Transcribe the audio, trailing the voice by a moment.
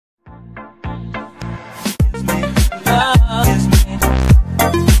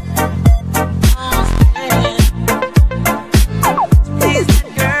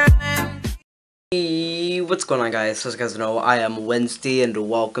what's going on, guys? So as you guys know, I am Wednesday and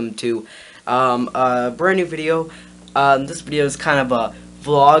welcome to a brand new video. This video is kind of a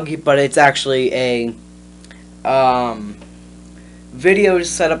vlog, but it's actually a video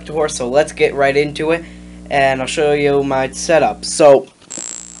setup tour, so let's get right into it and I'll show you my setup. So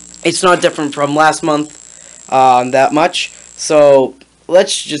it's not different from last month that much, so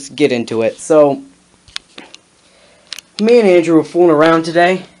let's just get into it. So me and Andrew were fooling around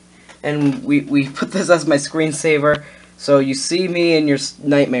today, and we put this as my screensaver, so you see me in your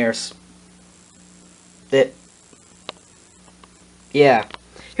nightmares. Yeah.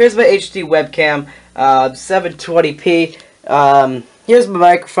 Here's my HD webcam, 720p. Here's my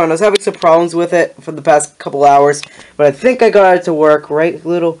microphone. I was having some problems with it for the past couple hours, but I think I got it to work. Right,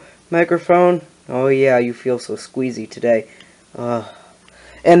 little microphone? Oh yeah, you feel so squeezy today. And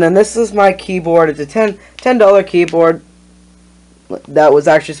then this is my keyboard. It's a $10 keyboard. That was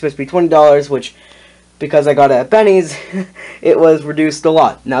actually supposed to be $20, which, because I got it at Benny's, it was reduced a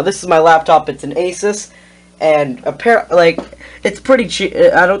lot. Now this is my laptop. It's an Asus, and it's pretty cheap.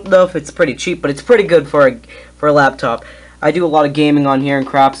 I don't know if it's pretty cheap, but it's pretty good for a laptop. I do a lot of gaming on here and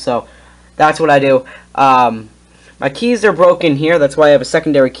crap, so that's what I do. My keys are broken here. That's why I have a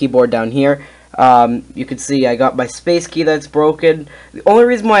secondary keyboard down here. You can see I got my space key that's broken. The only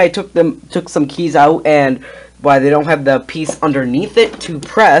reason why I took some keys out and why they don't have the piece underneath it to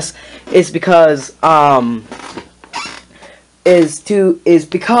press is because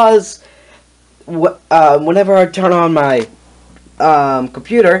whenever I turn on my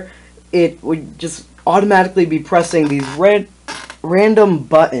computer, it would just automatically be pressing these random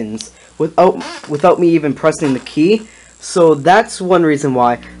buttons without me even pressing the key. So that's one reason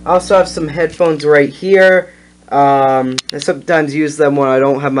why. I also have some headphones right here. I sometimes use them when I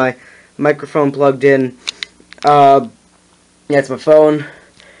don't have my microphone plugged in. Yeah, it's my phone.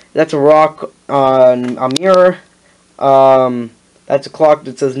 That's a rock on a mirror. That's a clock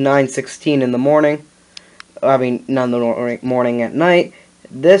that says 9:16 in the morning. I mean, not in the morning, at night.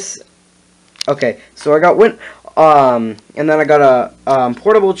 Okay, so I got and then I got a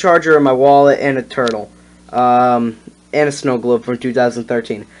portable charger in my wallet and a turtle. And a snow globe from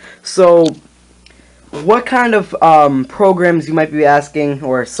 2013. So, what kind of programs, you might be asking,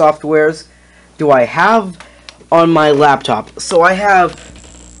 or softwares do I have on my laptop? So I have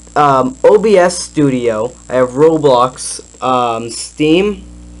OBS Studio, I have Roblox, Steam,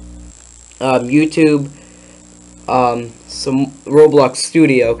 YouTube, some Roblox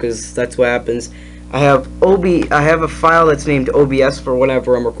Studio, because that's what happens. I have a file that's named OBS for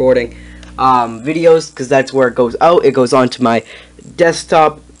whenever I'm recording videos, because that's where it goes out. It goes onto my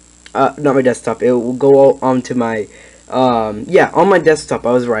desktop, not my desktop, it will go onto my, yeah, on my desktop,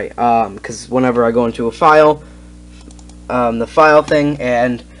 I was right, because whenever I go into a file, the file thing,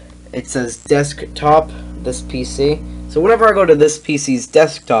 and it says desktop, this PC, so whenever I go to this PC's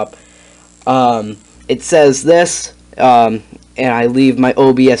desktop, it says this, and I leave my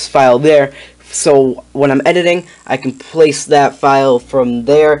OBS file there, so when I'm editing, I can place that file from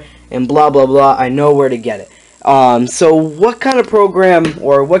there, and blah blah blah, I know where to get it. So what kind of program,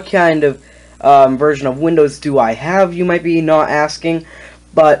 or what kind of version of Windows do I have, you might be not asking,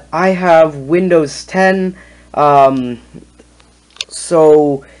 but I have Windows 10,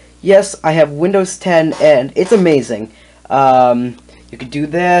 so yes, I have Windows 10, and it's amazing. You could do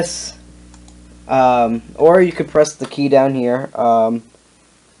this, or you could press the key down here,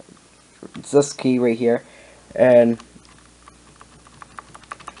 it's this key right here, and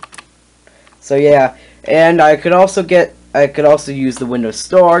so yeah, and I could also use the Windows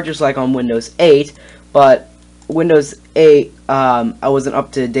Store, just like on Windows 8, but Windows 8, I wasn't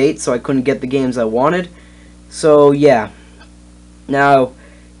up to date, so I couldn't get the games I wanted. So yeah. Now,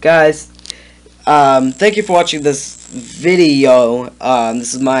 guys, thank you for watching this video.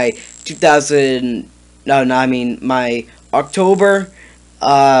 This is my my October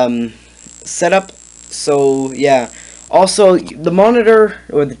setup. So yeah. Also, the monitor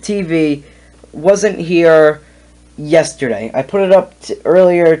or the TV wasn't here yesterday. I put it up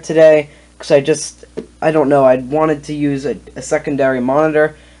earlier today because I don't know, I wanted to use a secondary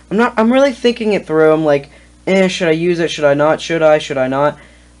monitor. I'm really thinking it through. I'm like, should I use it? Should I not? Should I not?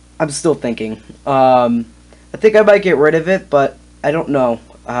 I'm still thinking. I think I might get rid of it, but I don't know.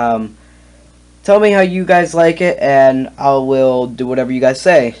 Tell me how you guys like it, and I will do whatever you guys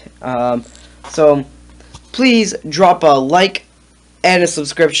say. So please drop a like and a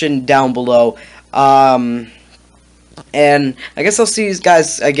subscription down below. And I guess I'll see you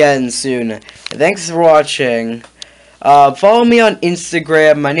guys again soon. Thanks for watching. Follow me on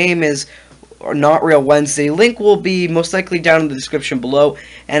Instagram. My name is Not Real Wednesday. Link will be most likely down in the description below.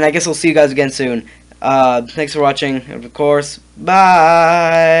 And I guess I'll see you guys again soon. Thanks for watching, and of course,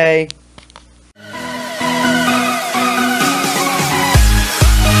 bye!